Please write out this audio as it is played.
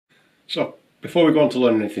So, before we go on to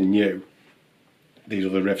learn anything new, these are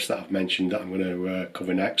the riffs that I've mentioned that I'm going to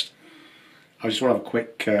cover next. I just want to have a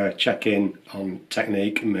quick check-in on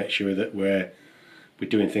technique and make sure that we're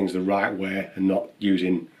doing things the right way and not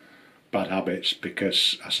using bad habits,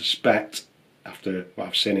 because I suspect, after what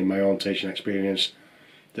I've seen in my own teaching experience,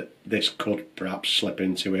 that this could perhaps slip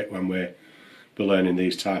into it when we're learning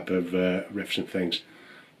these type of riffs and things.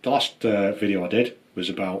 The last video I did was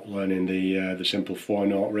about learning the simple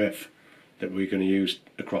 4-note riff that we're going to use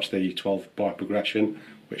across the 12-bar progression,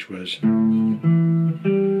 which was, and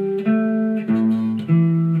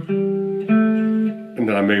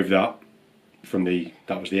then I moved that from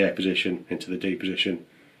that was the A position into the D position,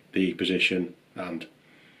 the E position, and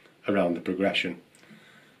around the progression.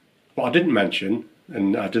 What I didn't mention,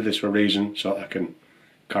 and I did this for a reason so that I can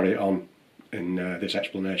carry it on in this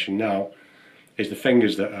explanation now, is the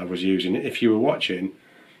fingers that I was using. If you were watching,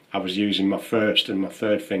 I was using my first and my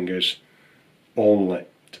third fingers only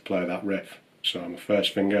to play that riff. So my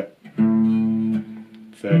first finger,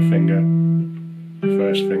 third finger,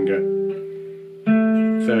 first finger,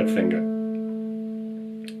 third finger.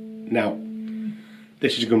 Now,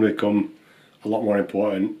 this is going to become a lot more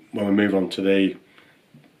important when we move on to the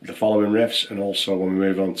following riffs, and also when we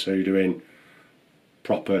move on to doing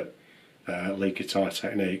proper lead guitar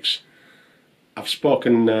techniques. I've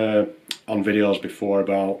spoken on videos before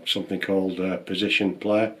about something called position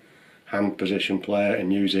play, hand position play,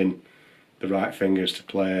 and using the right fingers to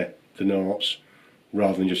play the notes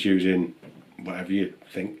rather than just using whatever you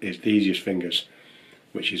think is the easiest fingers,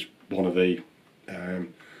 which is one of the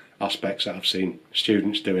aspects that I've seen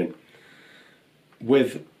students doing.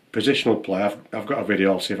 With positional play, I've got a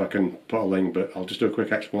video, I'll see if I can put a link, but I'll just do a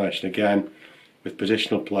quick explanation again. With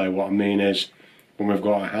positional play, what I mean is, when we've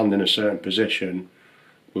got our hand in a certain position,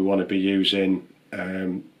 we want to be using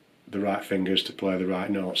the right fingers to play the right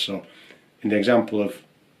notes. So in the example of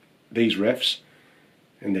these riffs,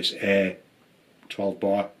 in this A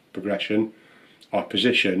 12-bar progression, our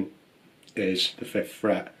position is the 5th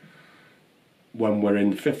fret. When we're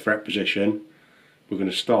in the 5th fret position, we're going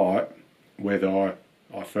to start with our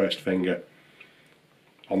first finger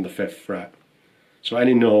on the 5th fret. So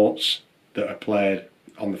any notes that are played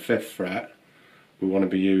on the 5th fret, we want to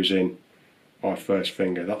be using our first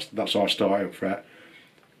finger. That's our starting fret.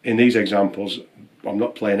 In these examples, I'm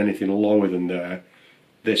not playing anything lower than there.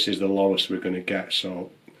 This is the lowest we're going to get.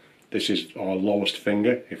 So this is our lowest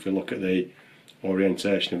finger. If we look at the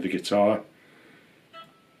orientation of the guitar,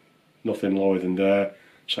 nothing lower than there.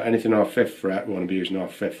 So anything on our 5th fret, we want to be using our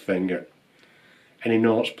 5th finger. Any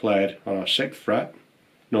notes played on our 6th fret,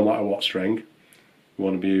 no matter what string, we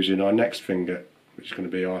want to be using our next finger, which is going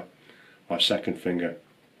to be our 2nd finger.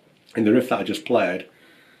 In the riff that I just played,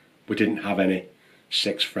 we didn't have any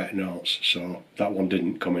 6th fret notes, so that one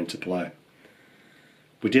didn't come into play.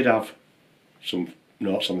 We did have some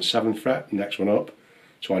notes on the 7th fret, the next one up,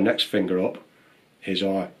 so our next finger up is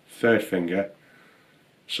our 3rd finger,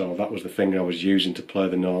 so that was the finger I was using to play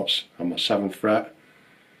the notes on my 7th fret.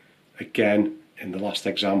 Again, in the last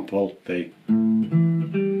example, I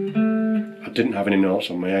didn't have any notes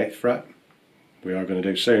on my 8th fret. We are going to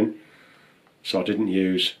do soon, so I didn't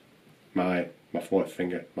use my 4th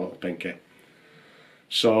finger, my little pinky.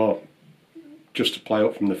 So just to play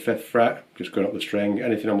up from the 5th fret, just going up the string,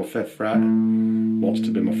 anything on my 5th fret wants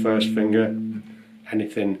to be my 1st finger,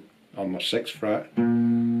 anything on my 6th fret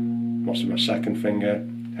wants to be my 2nd finger,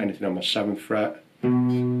 anything on my 7th fret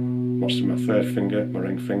wants to be my 3rd finger, my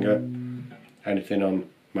ring finger, anything on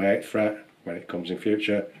my 8th fret, when it comes in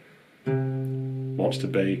future, wants to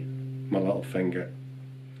be my little finger.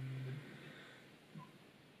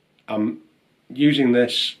 I'm using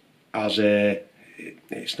this as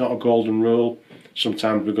it's not a golden rule.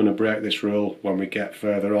 Sometimes we're going to break this rule when we get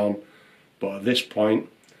further on, but at this point,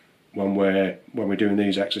 when we're doing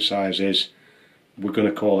these exercises, we're going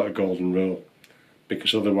to call it a golden rule,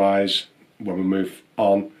 because otherwise, when we move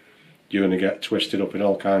on, you're going to get twisted up in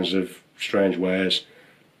all kinds of strange ways,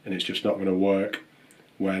 and it's just not going to work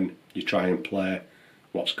when you try and play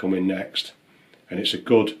what's coming next. And it's a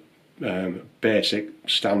good basic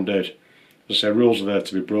standard. As I say, rules are there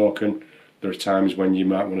to be broken. There are times when you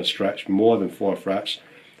might want to stretch more than 4 frets.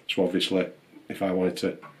 So obviously, if I wanted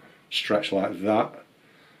to stretch like that,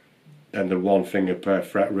 then the 1 finger per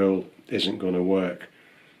fret rule isn't going to work.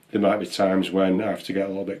 There might be times when I have to get a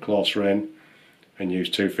little bit closer in and use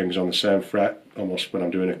 2 fingers on the same fret, almost when I'm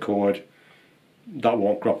doing a chord. That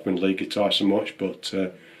won't crop up in lead guitar so much, but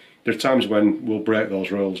there are times when we'll break those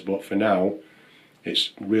rules. But for now,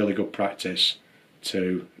 it's really good practice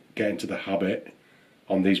to get into the habit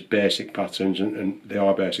on these basic patterns, and they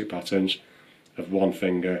are basic patterns, of 1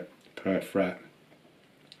 finger per fret.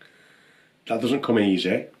 That doesn't come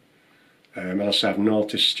easy. And as I say, I've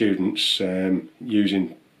noticed students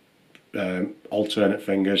using alternate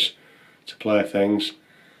fingers to play things.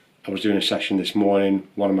 I was doing a session this morning.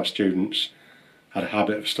 One of my students had a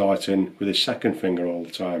habit of starting with his second finger all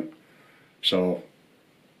the time. So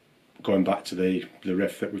going back to the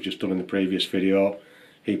riff that we've just done in the previous video,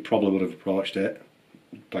 he probably would have approached it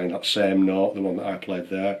playing that same note, the one that I played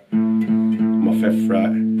there, my 5th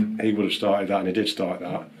fret. He would have started that, and he did start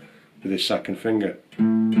that with his second finger.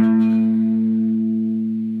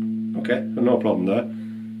 Okay, no problem there.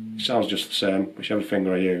 It sounds just the same, whichever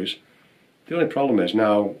finger I use. The only problem is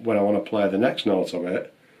now when I want to play the next note of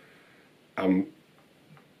it, I'm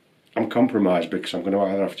compromised because I'm going to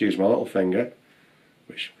either have to use my little finger,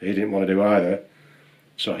 which he didn't want to do either.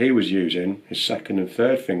 So he was using his second and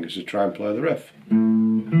third fingers to try and play the riff.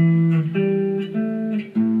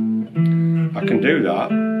 I can do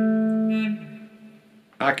that.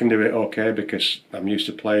 I can do it okay because I'm used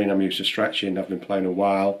to playing, I'm used to stretching, I've been playing a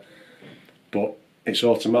while. But it's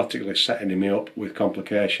automatically setting me up with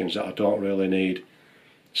complications that I don't really need.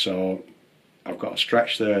 So I've got a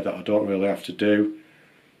stretch there that I don't really have to do.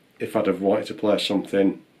 If I'd have wanted to play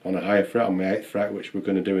something on a higher fret, on my 8th fret, which we're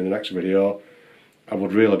going to do in the next video, I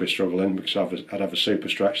would really be struggling because I'd have a super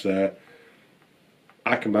stretch there.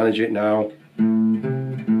 I can manage it now,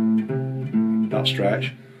 that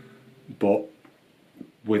stretch, but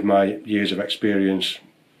with my years of experience,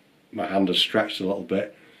 my hand has stretched a little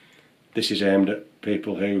bit. This is aimed at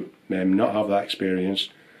people who may not have that experience,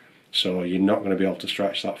 so you're not going to be able to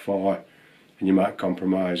stretch that far, and you might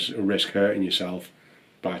compromise or risk hurting yourself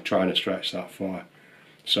by trying to stretch that far.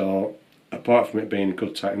 So apart from it being a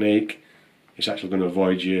good technique, it's actually going to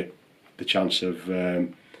avoid you the chance of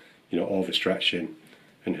overstretching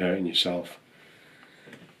and hurting yourself.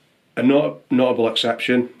 A notable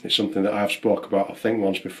exception is something that I've spoke about I think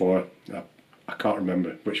once before. I can't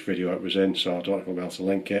remember which video it was in, so I don't know if I'll be able to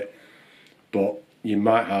link it. But you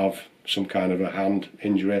might have some kind of a hand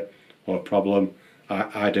injury or a problem.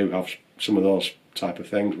 I do have some of those type of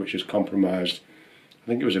things which is compromised. I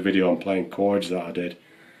think it was a video on playing chords that I did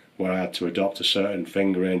where I had to adopt a certain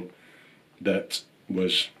fingering that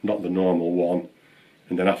was not the normal one,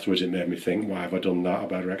 and then afterwards it made me think, why have I done that? I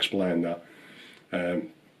better explain that.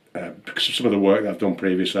 Because of some of the work that I've done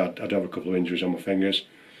previously, I do have a couple of injuries on my fingers,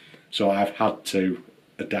 so I've had to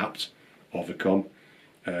adapt, overcome,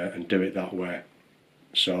 and do it that way.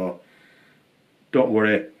 So don't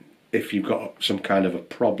worry if you've got some kind of a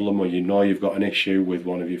problem, or you know you've got an issue with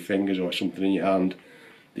one of your fingers or something in your hand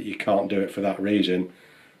that you can't do it for that reason.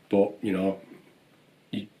 But you know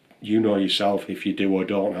yourself if you do or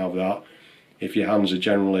don't have that. If your hands are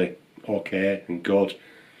generally okay and good,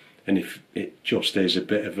 and if it just is a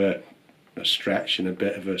bit of a stretch and a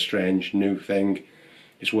bit of a strange new thing,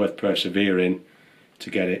 it's worth persevering to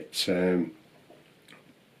get it to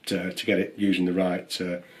get it using the right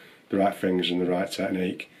fingers and the right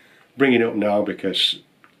technique. Bring it up now because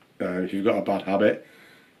if you've got a bad habit,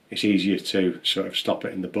 it's easier to sort of stop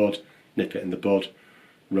it in the bud, nip it in the bud,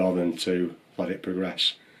 rather than to let it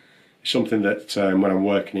progress. It's something that when I'm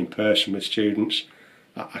working in person with students,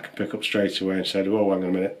 I can pick up straight away and say, oh, hang on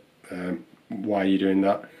a minute, why are you doing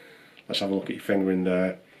that? Let's have a look at your finger in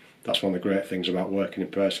there. That's one of the great things about working in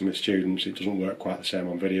person with students. It doesn't work quite the same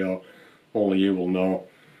on video. Only you will know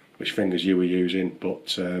which fingers you were using,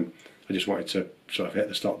 but I just wanted to sort of hit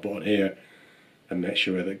the stop button here and make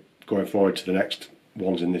sure that going forward to the next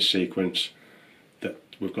ones in this sequence that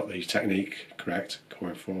we've got the technique correct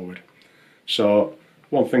going forward. So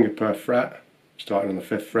 1 finger per fret, starting on the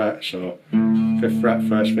 5th fret, so 5th fret,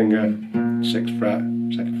 1st finger, 6th fret,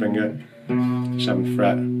 2nd finger, 7th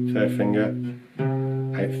fret, 3rd finger,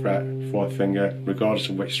 8th fret, 4th finger, regardless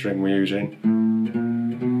of which string we're using.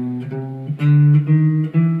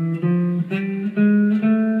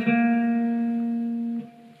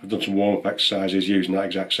 I've done some warm-up exercises using that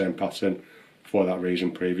exact same pattern for that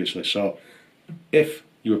reason previously. So if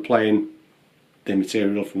you were playing the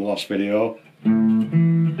material from the last video,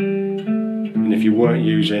 and if you weren't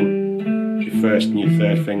using your 1st and your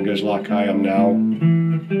 3rd fingers like I am now,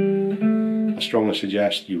 I strongly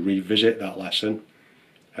suggest you revisit that lesson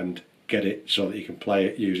and get it so that you can play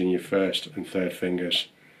it using your 1st and 3rd fingers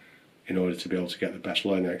in order to be able to get the best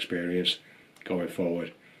learning experience going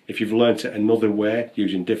forward. If you've learnt it another way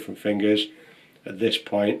using different fingers, at this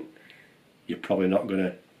point you're probably not going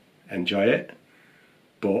to enjoy it,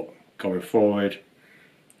 but going forward,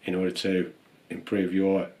 in order to improve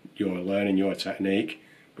your learning, your technique,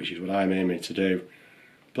 which is what I'm aiming to do,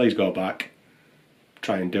 please go back,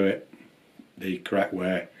 try and do it the correct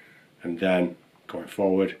way, and then going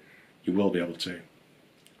forward you will be able to.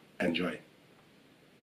 Enjoy.